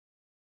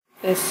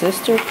His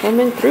sister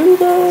coming through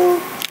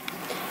though.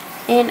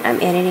 And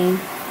I'm editing.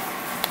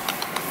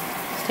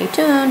 Stay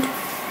tuned.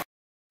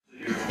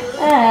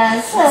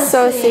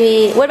 So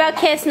sweet. What about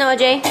kiss, No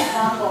Jay?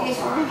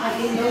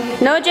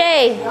 No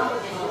Jay.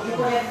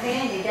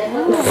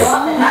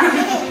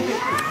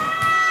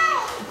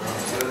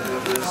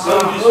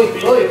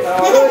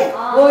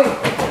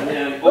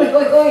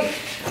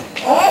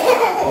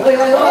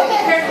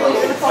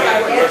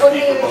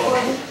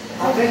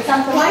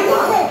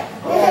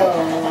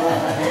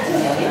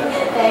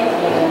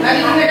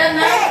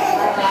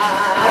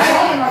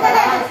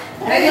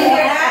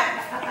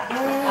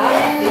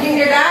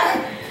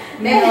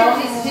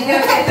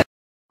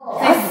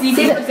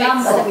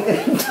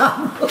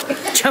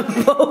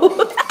 Jumbo.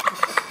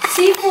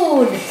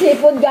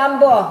 Seafood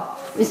gumbo.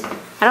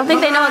 I don't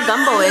think they know what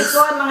gumbo is.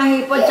 Mga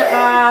hipon,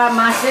 tsaka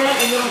muscle,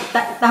 yung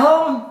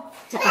tahong,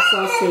 tsaka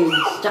sausage.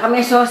 Tsaka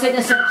may sausage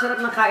na sarap-sarap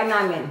na kain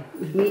namin.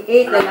 We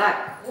ate a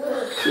lot.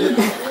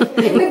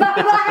 May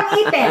bakit wala kang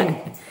ipin?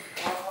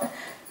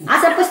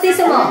 Asa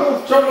pustiso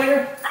mo?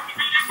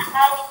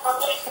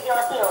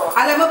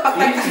 Alam mo,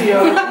 pagtagal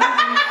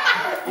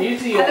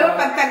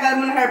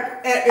mo na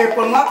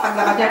earphone mo, pag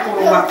nakadya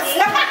puro wax.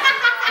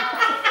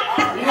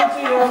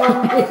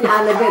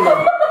 Annabelle.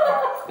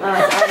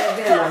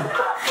 Annabelle.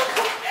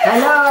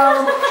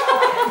 Hello!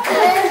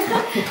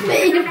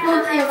 May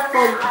earphone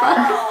pa.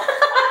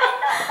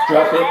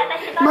 Drop it.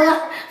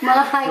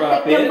 Mga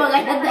high-tech yung mga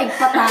yan na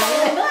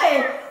igpatayo.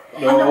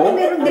 No,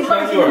 it's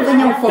not yours.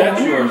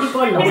 That's yours.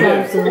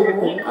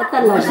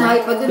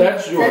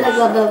 That's yours.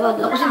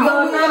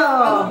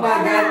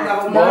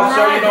 Mom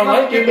said you don't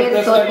like it, but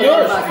that's not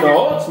yours.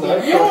 No, it's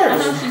not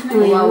yours.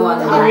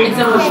 And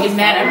so she gets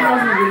mad at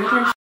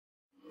her.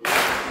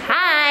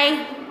 Hi.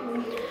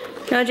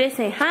 No, Jay,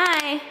 say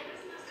hi.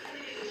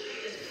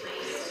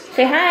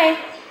 Say hi.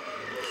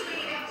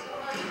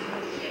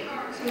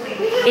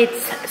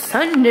 It's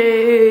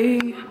Sunday.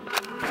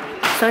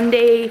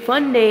 Sunday,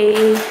 fun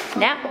day.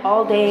 Nap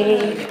all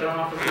day.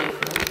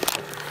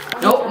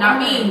 Nope, not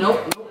me.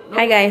 Nope.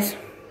 Hi guys.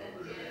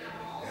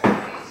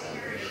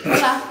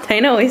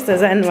 Tina always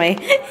does that in my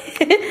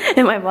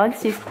in my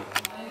vlogs. She's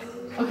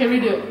Okay,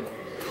 redo.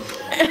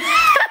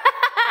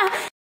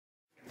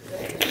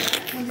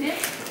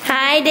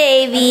 Hi,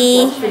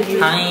 Davy.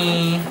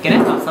 Hi. Can I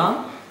have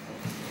some?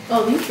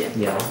 Oh, thank you.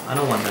 Yeah, I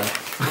don't want that.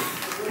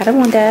 I don't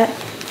want that.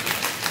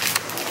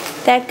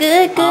 That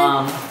good,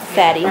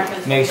 fatty.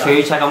 Make sure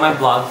you check out my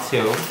blog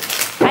too.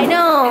 I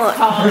know.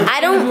 I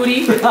don't.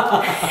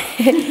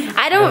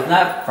 I don't.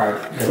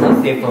 That's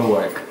not safe for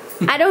work.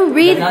 I don't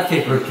read. That's not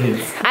safe for kids.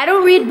 I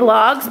don't read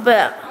blogs,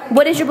 but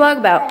what is your blog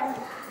about?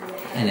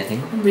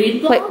 Anything.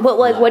 Read Wait,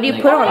 what do you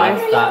put on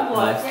there?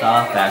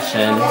 Lifestyle,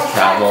 fashion,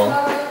 travel.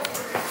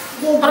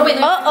 What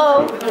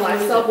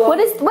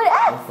is what?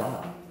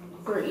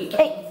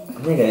 Hey,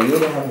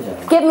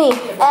 give me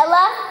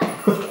Ella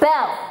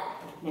Bell.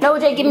 No,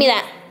 Jay, give me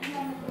that.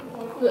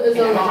 Is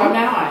it long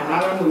now? I'm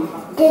not removed.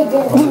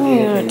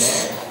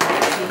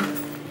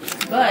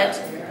 But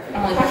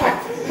I'm only I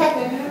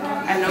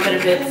have no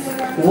benefits.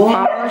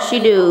 What she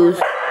does?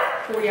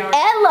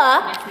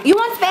 Ella, you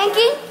want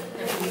spanking?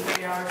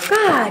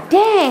 God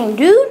dang,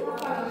 dude.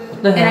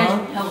 The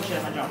hell?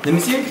 Let me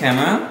see your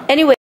camera.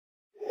 Anyway.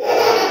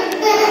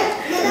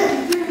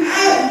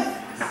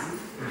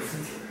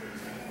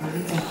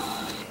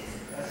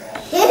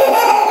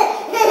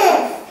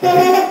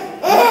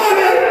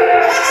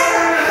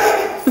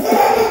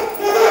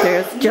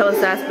 There's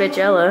jealous ass bitch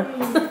Ella.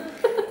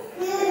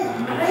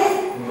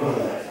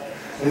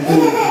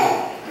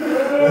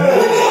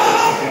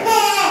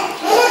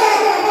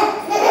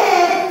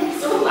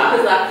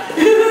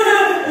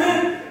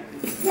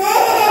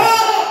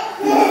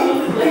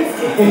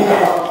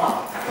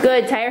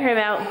 Good, tire him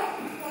out.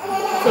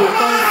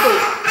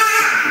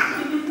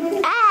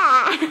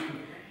 Ah!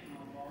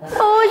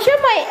 Oh,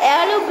 you're my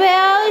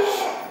Annabelle.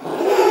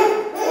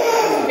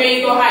 Okay,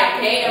 you go hide,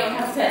 okay? I'm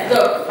gonna have to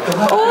go.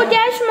 Oh,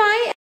 that's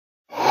my.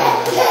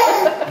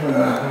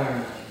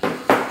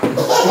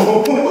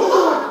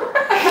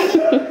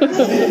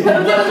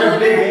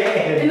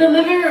 In the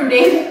living room,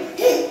 Dave.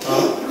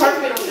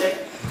 Carpet over there.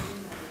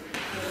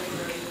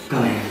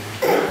 Come here.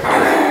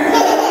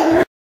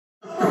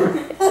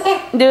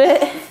 Do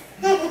it.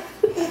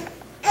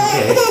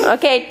 Okay.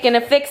 Okay,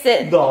 gonna fix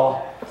it.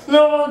 No.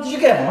 No, did you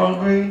get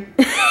hungry?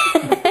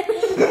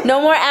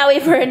 No more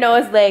owie for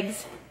Noah's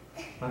legs.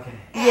 Okay.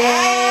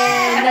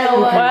 Yay,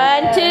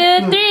 Noah. 1,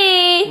 2,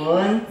 3.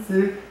 1,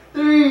 2,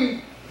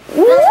 3.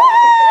 Woo!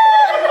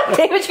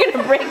 David's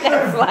gonna break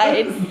that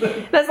slide.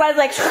 That slide's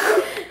like.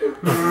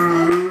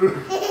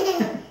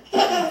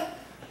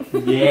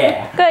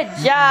 Yeah. Good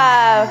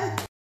job.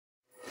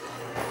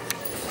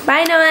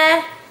 Bye,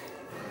 Noah.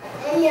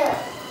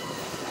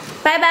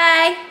 Bye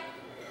bye.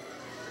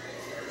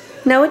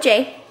 Noah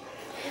J.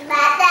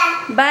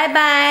 Bye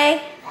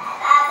bye.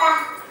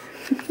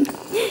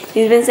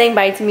 He's been saying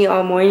bye to me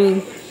all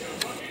morning.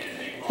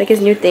 Like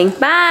his new thing.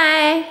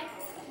 Bye.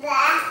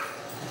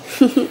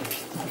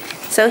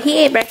 So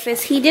he ate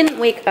breakfast. He didn't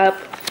wake up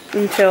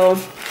until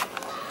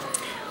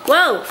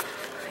Whoa!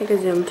 I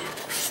got zoomed.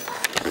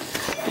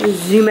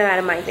 Zoom it out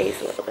of my face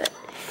a little bit.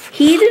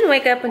 He didn't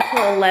wake up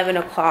until 11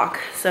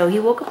 o'clock, so he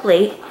woke up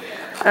late.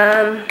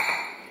 I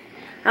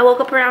woke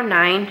up around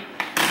 9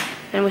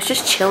 and was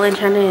just chilling,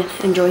 trying to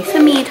enjoy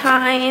some me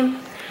time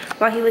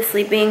while he was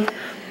sleeping.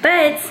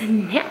 But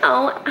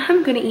now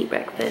I'm gonna eat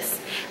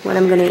breakfast. What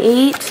I'm gonna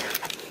eat?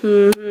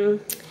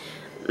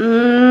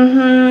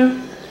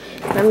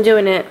 I'm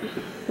doing it.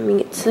 Let me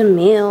get some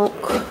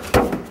milk.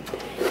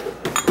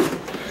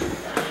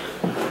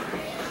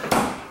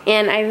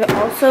 And I've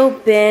also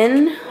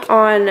been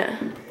on,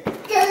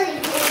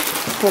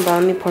 hold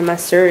on, let me pour my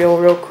cereal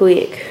real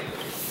quick.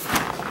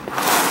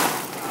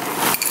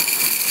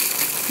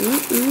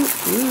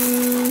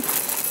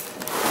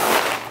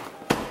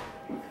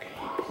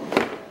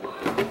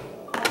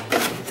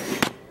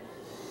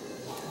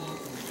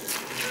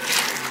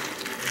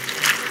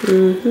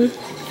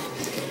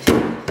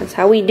 That's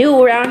how we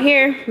do around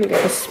here. We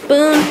got a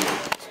spoon.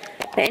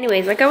 But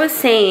anyways, like I was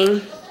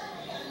saying,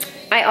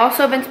 I also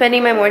have been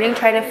spending my morning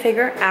trying to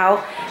figure out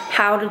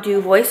how to do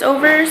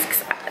voiceovers,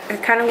 because I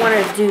kind of want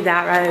to do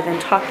that rather than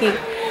talking.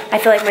 I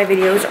feel like my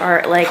videos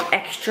are like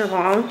extra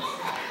long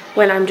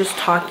when I'm just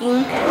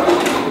talking,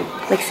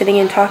 like sitting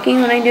and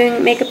talking when I'm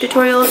doing makeup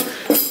tutorials.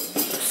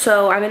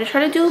 So I'm going to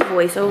try to do a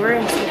voiceover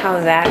and see how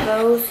that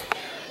goes.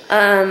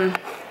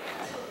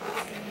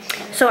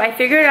 So I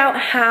figured out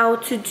how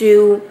to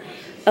do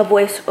a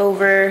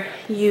voiceover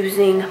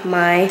using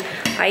my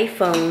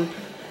iPhone.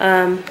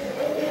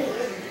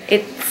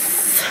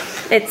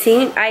 It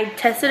seemed, I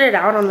tested it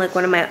out on like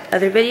one of my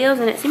other videos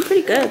and it seemed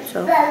pretty good.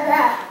 So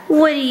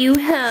what do you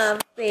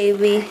have,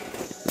 baby?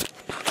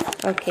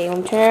 Okay,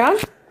 want to turn it on?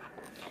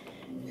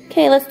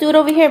 Okay, let's do it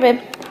over here, babe.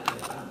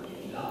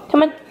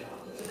 Come on.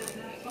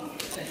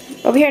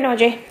 Over here now,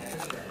 Jay.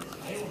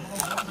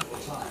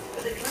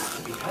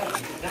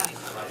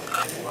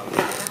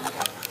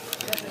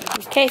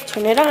 Okay,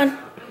 turn it on.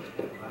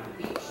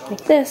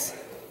 Like this.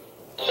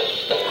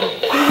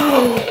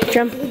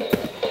 Jump.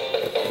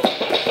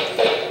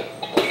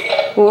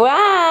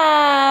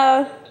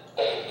 Wow!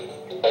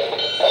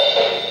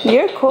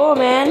 You're cool,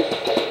 man.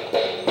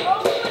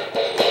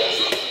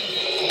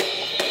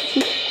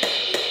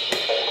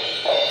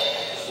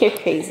 You're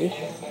crazy.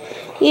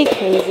 You're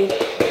crazy.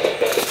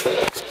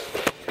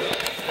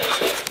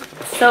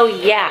 So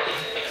yeah.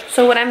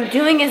 So what I'm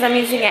doing is I'm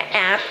using an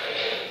app,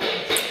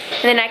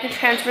 and then I can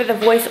transfer the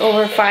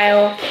voiceover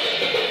file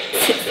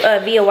to,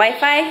 via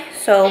Wi-Fi.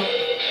 So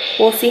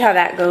we'll see how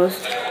that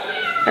goes.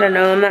 I don't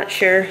know, I'm not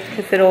sure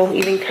if it'll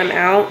even come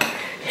out.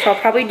 So I'll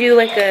probably do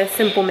like a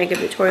simple makeup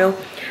tutorial.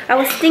 I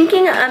was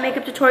thinking a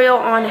makeup tutorial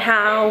on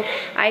how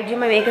I do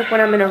my makeup when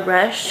I'm in a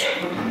rush.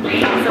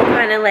 So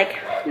kind of like,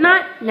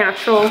 not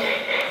natural,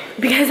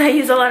 because I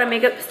use a lot of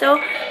makeup still,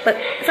 but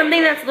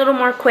something that's a little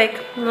more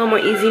quick, a little more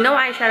easy. No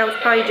eyeshadow,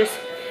 it's probably just,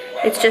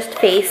 it's just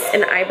face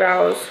and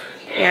eyebrows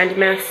and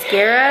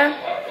mascara.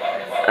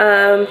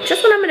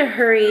 Just when I'm in a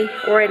hurry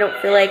or I don't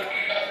feel like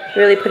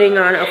really putting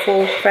on a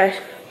full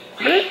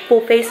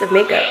face of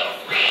makeup.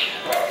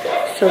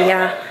 So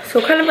yeah,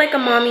 so kind of like a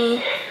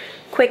mommy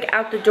quick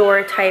out the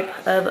door type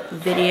of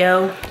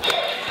video.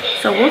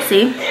 So we'll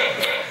see.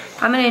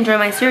 I'm gonna enjoy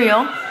my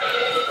cereal.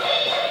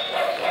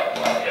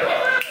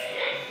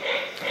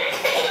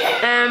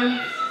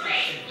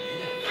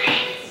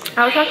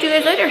 I'll talk to you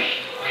guys later.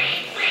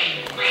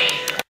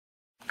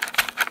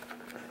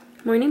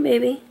 Morning,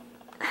 baby.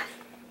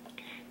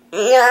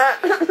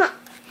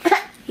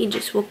 He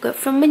just woke up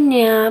from a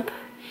nap.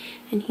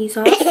 And he's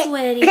all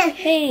sweaty.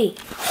 Hey,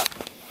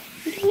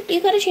 you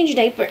gotta change your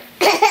diaper.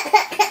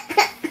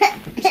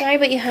 I'm sorry,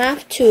 but you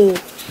have to.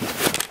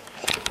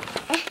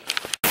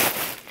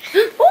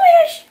 Oh my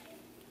gosh!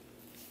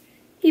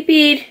 He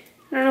peed.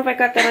 I don't know if I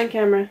got that on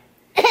camera.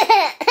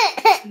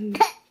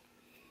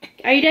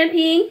 Are you done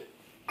peeing?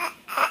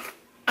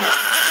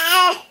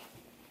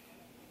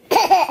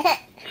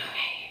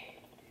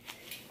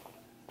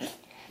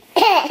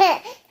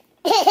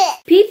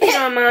 Pee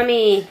on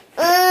mommy.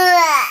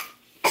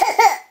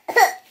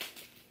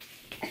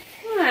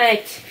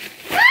 What?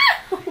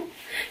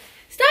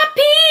 Stop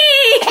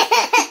peeing!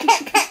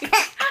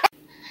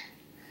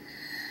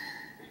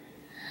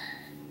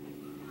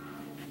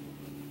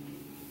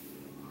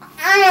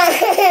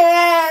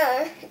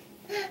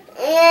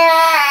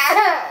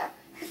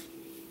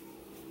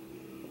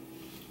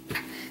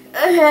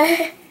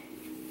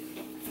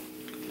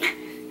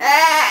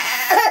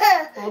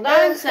 Hold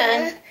on,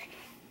 son.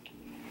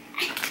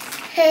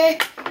 Okay.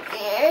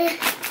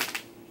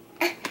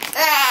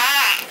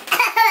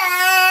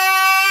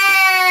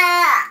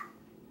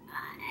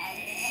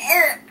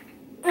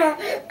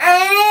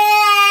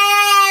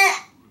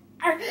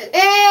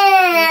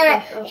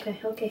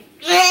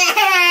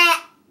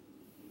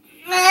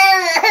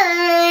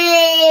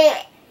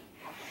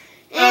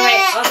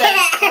 Alright,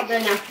 all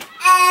done now.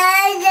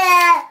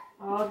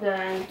 All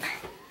done.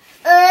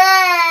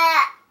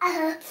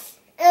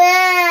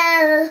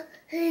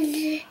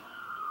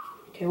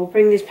 Okay, we'll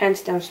bring these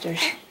pants downstairs.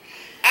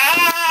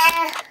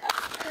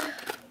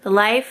 The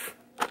life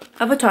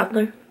of a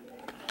toddler.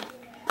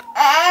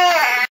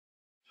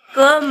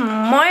 Good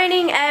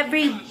morning,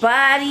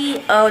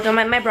 everybody. Oh, don't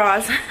mind my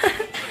bras.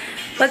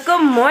 But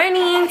good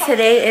morning.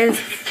 Today is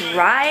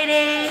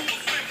Friday.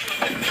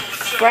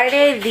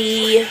 Friday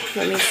the,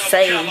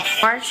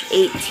 March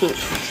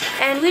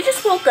 18th. And we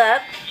just woke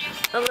up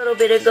a little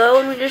bit ago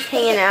and we're just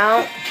hanging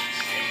out.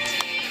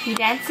 You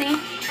dancing?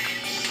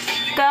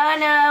 Go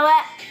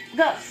nowhere.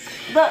 Go,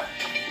 go,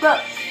 go,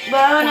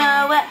 go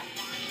nowhere.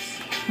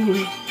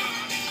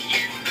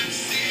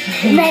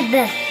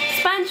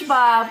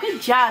 SpongeBob, good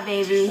job,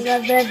 baby.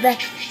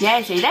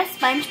 Yeah, see, that's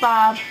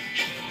SpongeBob.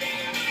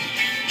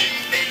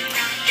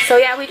 So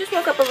yeah, we just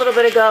woke up a little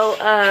bit ago.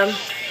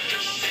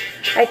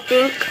 I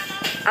think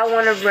I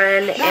want to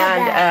run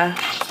and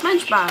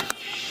SpongeBob.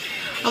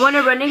 I want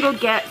to run and go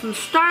get some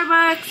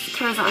Starbucks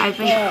because I've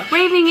been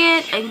craving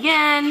it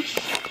again.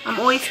 I'm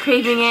always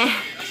craving it.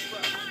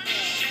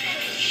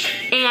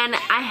 And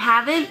I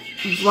haven't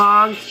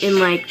vlogged in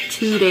like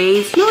 2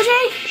 days. No,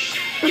 Jay,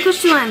 look at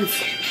the lens.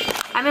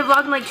 I haven't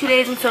vlogged in like 2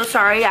 days. I'm so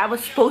sorry. I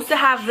was supposed to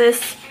have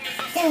this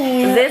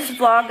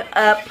vlog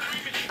up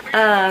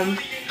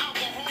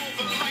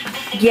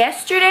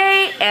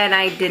yesterday and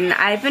I didn't.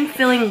 I've been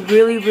feeling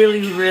really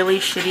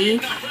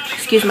shitty.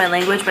 Excuse my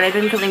language, but I've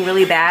been feeling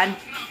really bad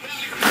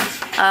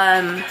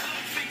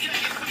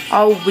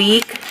all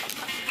week.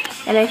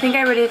 And I think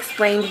I already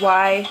explained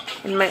why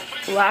in my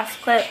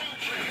last clip.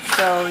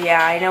 So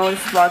yeah, I know this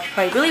vlog's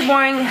probably really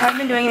boring. I haven't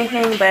been doing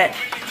anything, but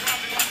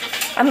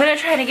I'm gonna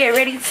try to get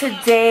ready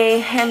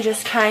today and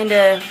just kind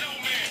of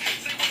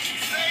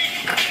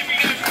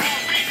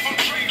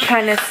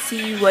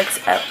see what's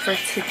up for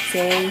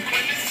today.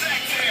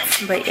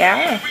 But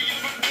yeah,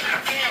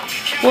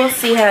 we'll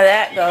see how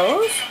that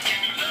goes.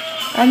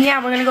 Yeah,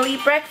 we're gonna go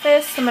eat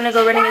breakfast. I'm gonna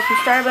go run and get some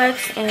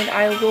Starbucks, and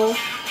I will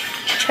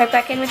check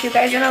back in with you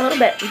guys in a little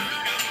bit.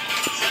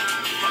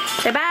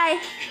 Say bye.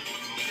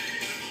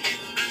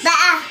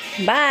 Bye.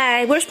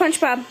 Bye. Where's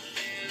SpongeBob?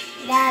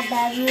 I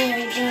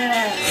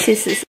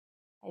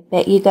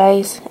bet you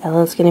guys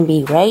Ella's gonna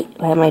be right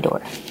by my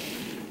door.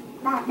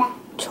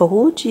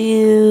 Told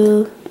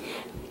you.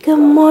 Good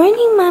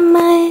morning,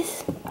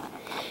 mamas.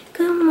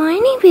 Good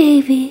morning,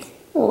 baby.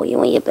 Oh, you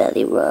want your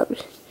belly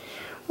rubbed.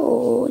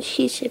 Oh,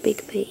 she's a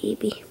big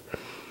baby.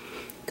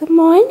 Good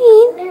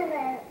morning.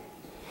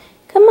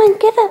 Come on,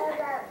 get up.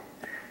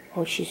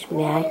 Oh, she's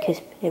mad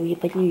because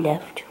everybody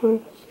left her.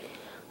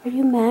 Are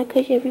you mad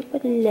because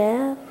everybody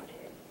left?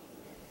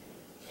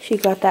 She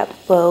got that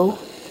bow.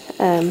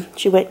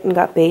 She went and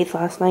got bathed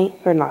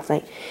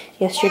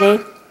yesterday.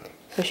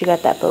 So she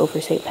got that bow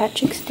for St.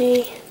 Patrick's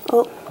Day.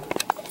 Oh,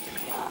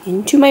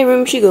 into my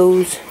room she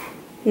goes.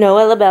 No,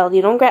 Ella Belle,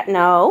 you don't grab.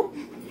 No.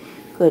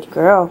 Good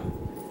girl.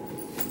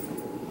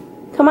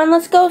 Come on,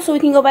 let's go so we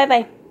can go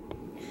bye-bye.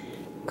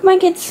 Come on,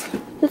 kids.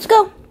 Let's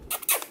go.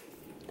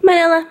 Come on,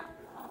 Ella.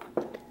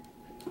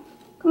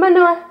 Come on,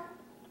 Noah.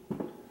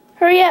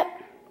 Hurry up.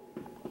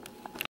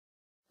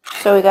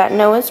 So we got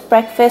Noah's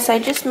breakfast. I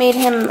just made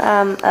him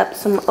up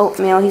some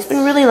oatmeal. He's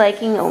been really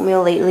liking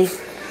oatmeal lately.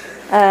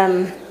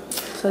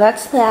 So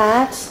that's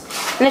that.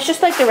 And it's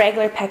just like the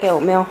regular packet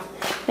oatmeal.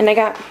 And I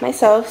got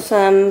myself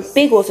some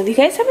bagels. If you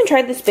guys haven't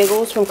tried this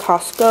bagels from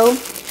Costco,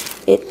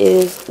 it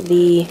is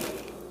the,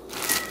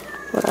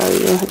 what are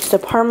you? It's the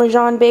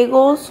Parmesan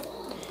bagels.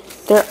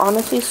 They're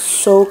honestly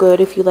so good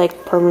if you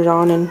like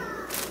Parmesan and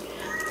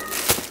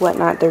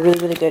whatnot. They're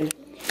really good.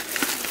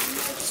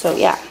 So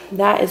yeah,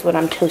 that is what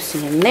I'm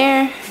toasting in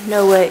there.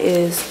 Noah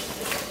is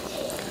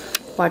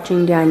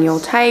watching Daniel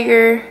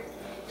Tiger,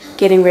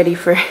 getting ready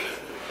for,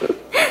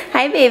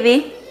 hi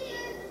baby,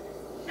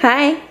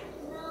 hi.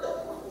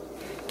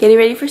 Getting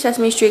ready for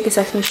Sesame Street because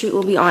Sesame Street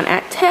will be on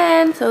at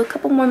 10, so a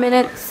couple more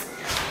minutes.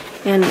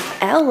 And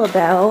Ella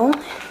Belle,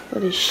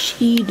 what is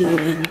she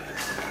doing?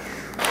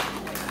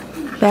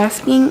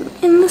 Basking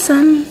in the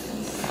sun,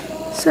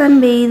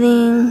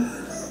 sunbathing.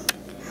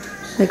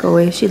 Like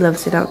always, she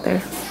loves it out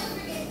there.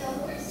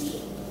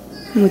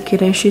 Look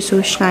at her, she's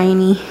so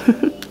shiny.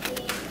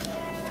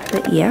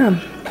 But yeah.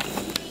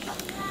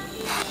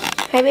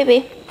 Hi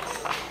baby.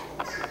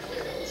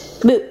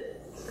 Boo.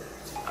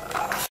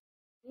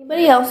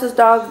 Anybody else's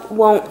dog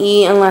won't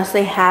eat unless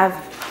they have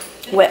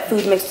wet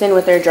food mixed in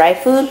with their dry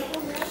food.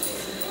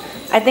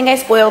 I think I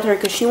spoiled her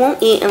because she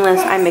won't eat unless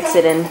I mix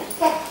it in.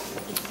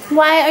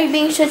 Why are you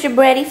being such a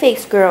bratty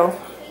face, girl?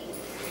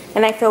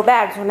 And I feel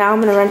bad, so now I'm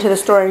going to run to the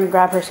store and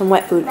grab her some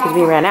wet food because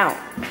we ran out.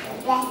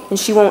 And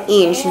she won't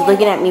eat, and she's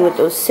looking at me with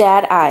those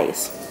sad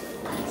eyes.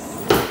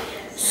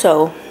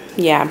 So,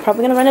 yeah, I'm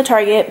probably going to run to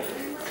Target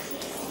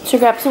to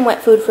grab some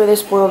wet food for this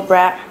spoiled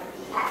brat.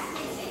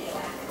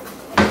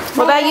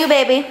 What about you,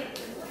 baby?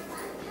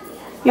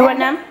 You want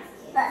them?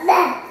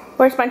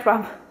 Where's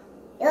SpongeBob?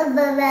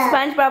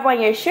 SpongeBob on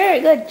your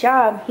shirt. Good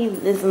job. He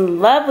is in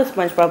love with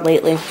SpongeBob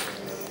lately.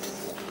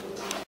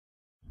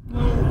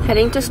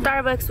 Heading to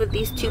Starbucks with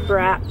these two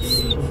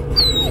brats.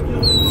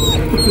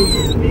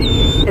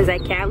 Because I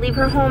can't leave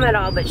her home at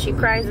all, but she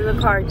cries in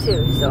the car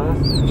too, so.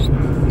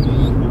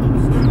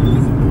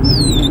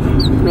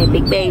 My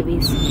big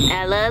babies.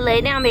 Ella,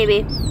 lay down,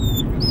 baby.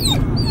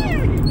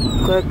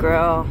 Good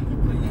girl.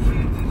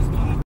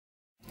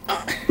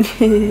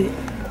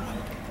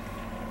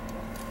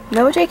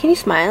 No, Jay, can you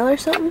smile or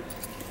something?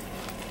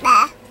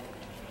 Bye.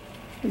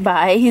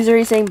 Bye. He's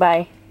already saying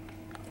bye.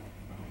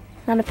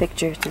 Not a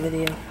picture, it's a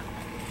video.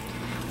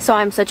 So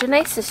I'm such a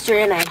nice sister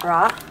and I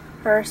brought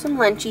her some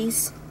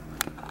lunchies.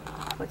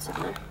 What's in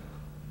there?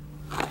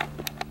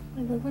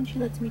 I love when she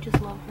lets me just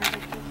love her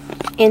like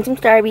this. And some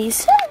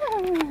Starbies.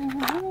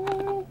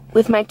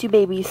 With my 2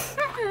 babies.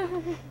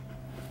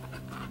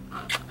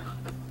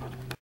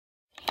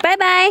 Bye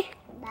bye.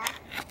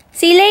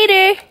 See you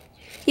later.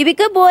 You be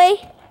good boy.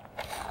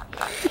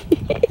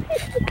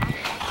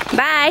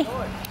 Bye.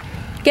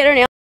 Get her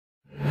nail.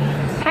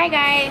 Hi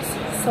guys.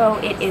 So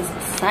it is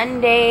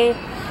Sunday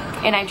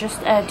and I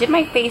just did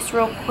my face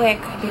real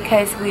quick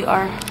because you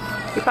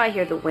probably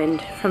hear the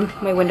wind from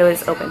my window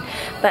is open.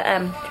 But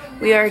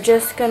we are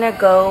just gonna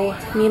go,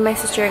 me and my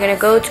sister are gonna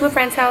go to a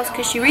friend's house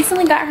because she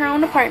recently got her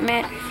own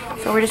apartment.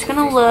 So we're just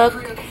gonna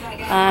look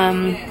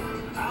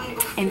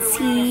and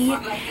see.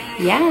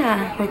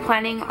 Yeah, we're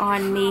planning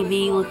on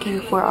maybe looking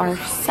for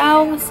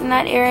ourselves in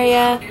that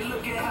area,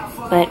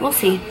 but we'll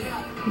see.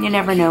 You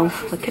never know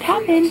what could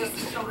happen.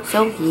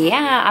 So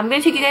yeah, I'm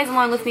gonna take you guys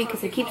along with me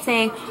because I keep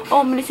saying, oh,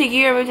 I'm gonna take you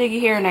here, I'm gonna take you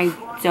here, and I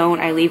don't.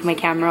 I leave my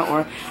camera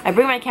or I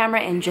bring my camera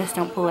and just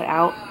don't pull it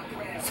out.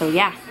 So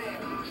yeah,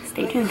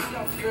 stay tuned.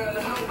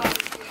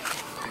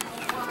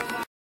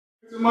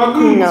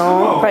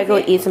 No, probably go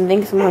eat something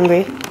because I'm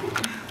hungry.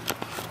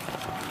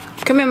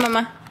 Come here,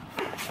 Mama.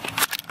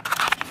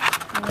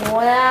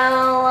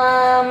 Well,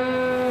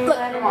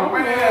 Come on,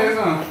 bring that ass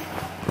on.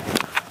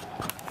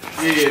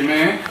 Yeah,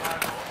 man.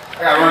 I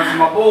gotta run to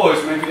my boys,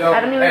 man. I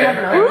don't even have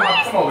no.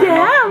 Come over here,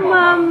 Yeah,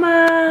 Mama.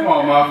 Come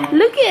on, Mama.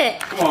 Look it.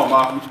 Come on,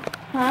 Mama.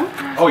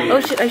 Huh? Oh, yeah. Oh,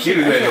 shit. Get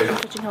his ass.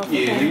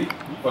 Yeah, nigga. You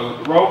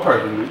fucking the wrong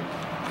person, nigga.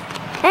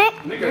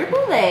 Nigga. Your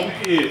boot leg.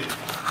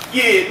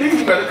 Yeah, nigga,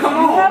 you better come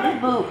on, You have a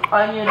nigga. boot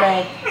on your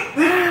leg.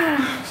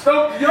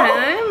 Stop, yo.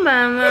 Hi,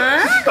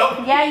 Mama. Stop.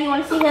 Yeah, you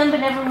want to see him, but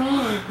never me.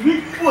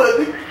 What,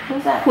 nigga?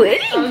 Who's that?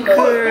 Pretty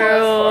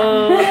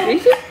girl.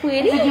 This is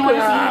pretty girl. You want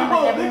to see him,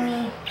 but never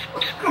me.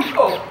 Come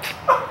on.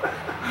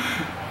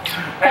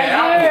 Hey,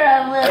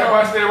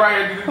 everybody stay right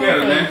here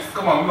together, man.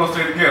 Come on, we're gonna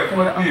stay together. Come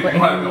on, yeah,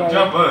 come on,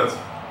 jump us.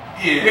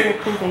 Yeah.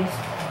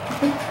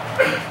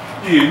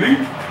 Yeah,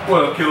 nigga.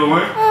 What up, Killer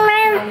Wayne?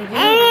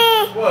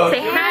 What up,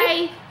 Say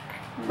hi.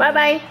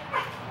 Bye-bye.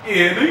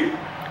 Yeah, nigga.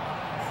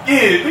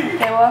 Yeah, nigga.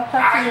 Okay, well,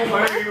 talk to you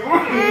later.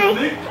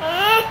 Nigga.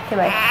 Okay,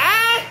 bye.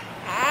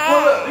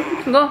 What up,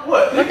 nigga? Go.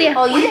 What? Go there.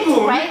 Oh, you Where need to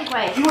going?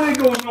 quiet. You ain't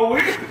going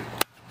nowhere.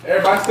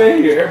 Everybody stay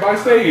here. Everybody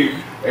stay here.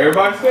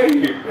 Everybody stay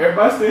here.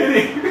 Everybody stay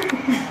here.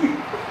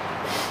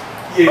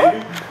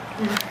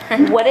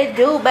 Yeah. What it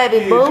do,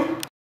 baby boo?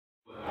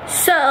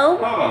 So,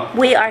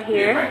 we are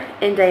here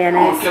in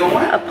Diana's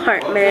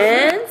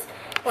apartment.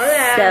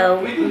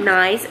 So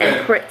nice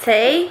and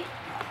pretty.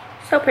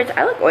 So pretty.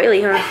 I look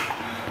oily, huh?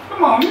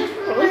 Come on. I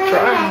look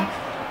dry.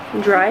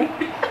 Dry?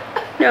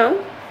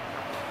 No.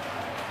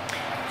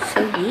 So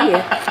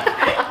yeah.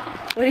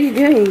 What are you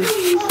doing?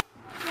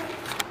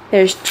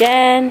 There's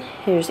Jen.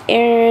 Here's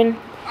Aaron.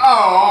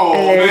 Oh,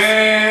 and there's,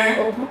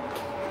 man.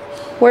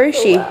 Where is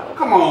she?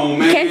 Come on,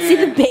 man. You can't see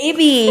the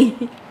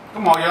baby.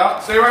 Come on,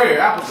 y'all. Stay right here.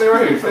 Apple, stay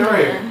right here. Stay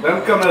right here. Let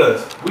them come to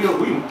us.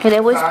 And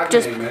it was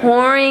just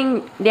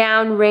pouring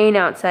down rain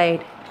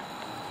outside.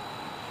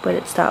 But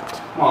it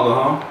stopped. Come on, little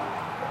hoe.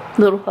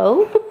 Little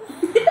hoe?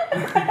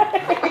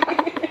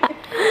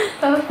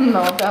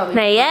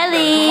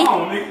 Nayeli.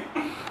 Come on, nigga.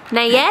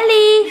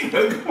 Nayeli.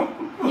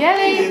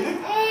 Yay!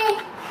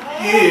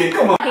 Yeah,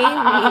 come on.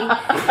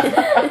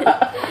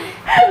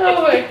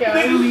 Oh my god.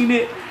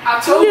 I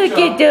told you. Look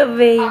at the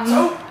baby. I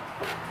told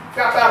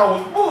got that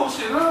old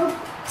bullshit, huh?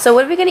 So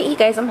what are we gonna eat,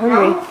 guys? I'm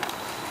hungry.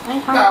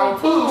 That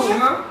old bullshit,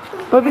 huh?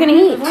 What are we gonna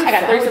eat? I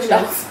got 36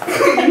 stuff.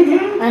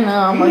 I know,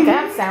 I'm like, I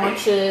have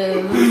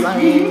sandwiches. I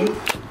mean,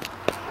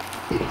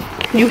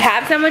 You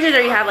have sandwiches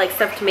or you have like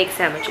stuff to make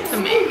sandwiches? to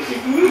make.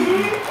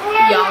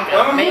 Y'all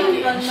got make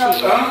it.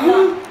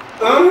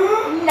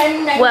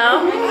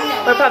 Well,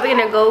 we're probably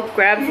gonna go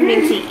grab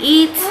something to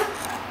eat.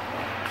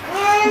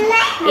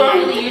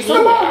 Really, you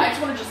still want? I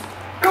just want to just.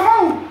 Come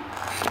on.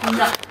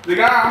 No. The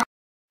guy.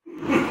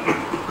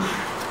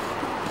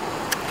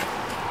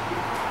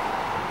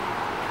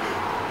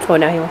 Oh,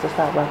 now he wants to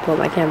stop while I pull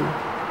my camera.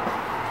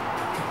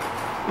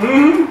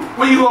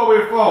 Where you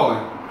always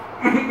falling?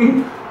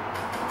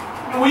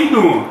 What you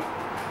doing?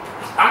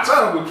 I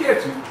tried to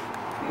catch you.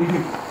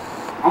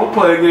 I'm gonna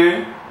play a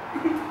game.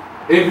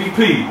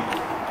 MVP.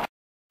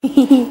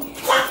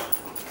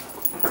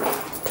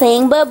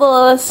 Playing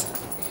bubbles.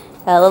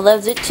 Ella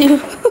loves it too.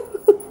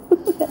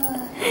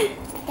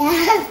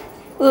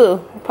 Ooh,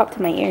 it popped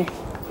in my ear.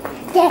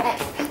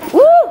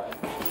 Woo!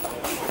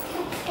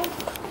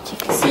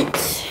 Take a seat.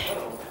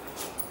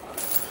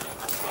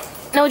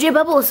 No, J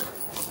Bubbles.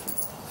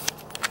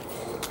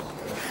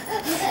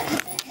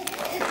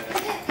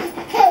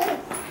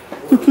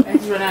 I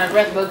just ran out of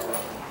breath, bug.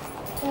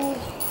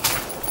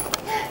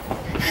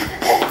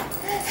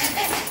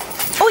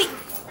 Uy!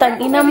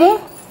 Tangina mo.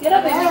 Get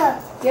up, baby.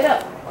 Get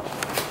up.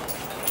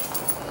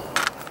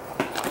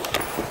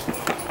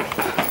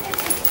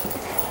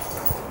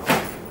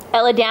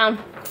 Ella, down.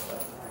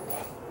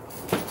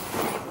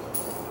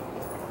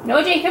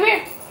 No, Jay, come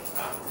here.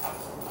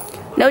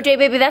 No, Jay,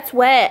 baby, that's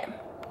wet.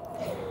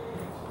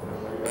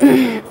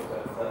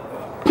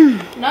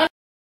 No.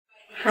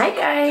 Hi,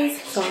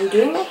 guys. So I'm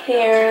doing my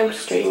hair. I'm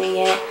straightening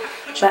it.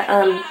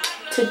 But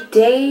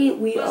today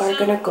we are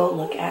gonna go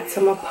look at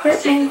some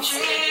apartments,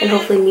 and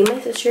hopefully me,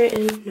 my sister,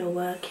 and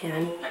Noah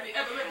can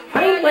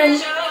find one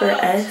for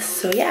us.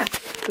 So yeah,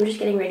 I'm just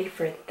getting ready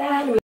for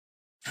that.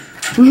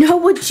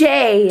 Noah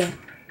J,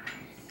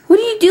 what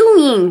are you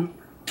doing?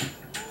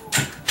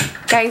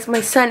 Guys,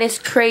 my son is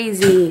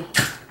crazy.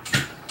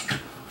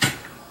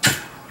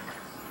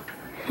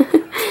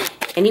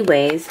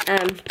 Anyways,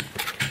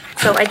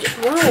 so I just,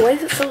 whoa, why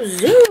is it so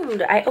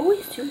zoomed? I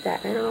always do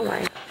that, I don't know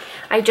why.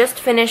 I just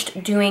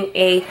finished doing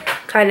a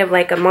kind of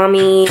like a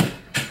mommy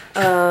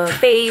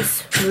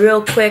face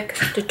real quick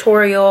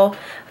tutorial.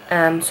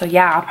 So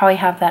yeah, I'll probably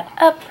have that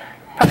up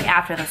probably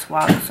after this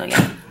vlog, so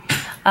yeah.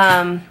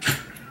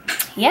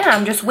 Yeah,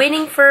 I'm just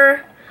waiting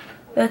for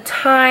the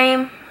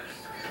time.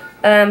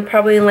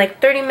 Probably in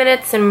like 30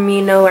 minutes, and me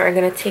and Noah are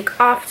gonna take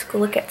off to go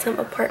look at some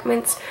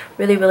apartments.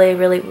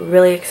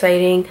 Really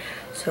exciting.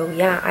 So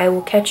yeah, I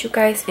will catch you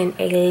guys in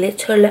a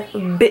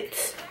little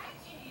bit.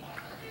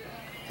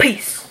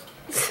 Peace.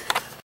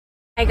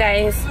 Hi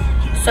guys,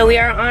 so we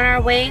are on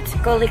our way to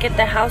go look at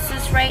the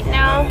houses right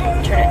now.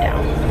 Turn it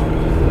down.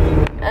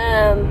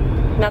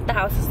 Not the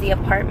houses, the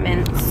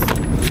apartments,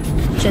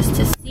 just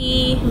to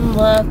see,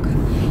 look,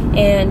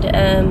 and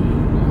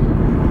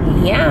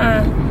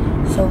yeah.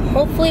 So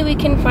hopefully we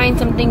can find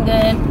something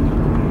good.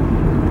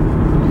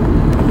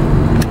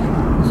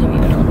 Zoom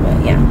in a little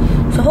bit, yeah.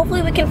 So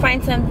hopefully we can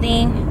find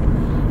something.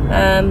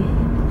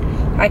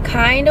 I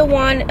kind of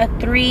want a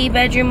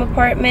 3-bedroom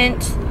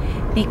apartment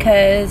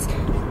because,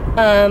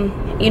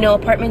 you know,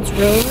 apartments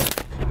rooms.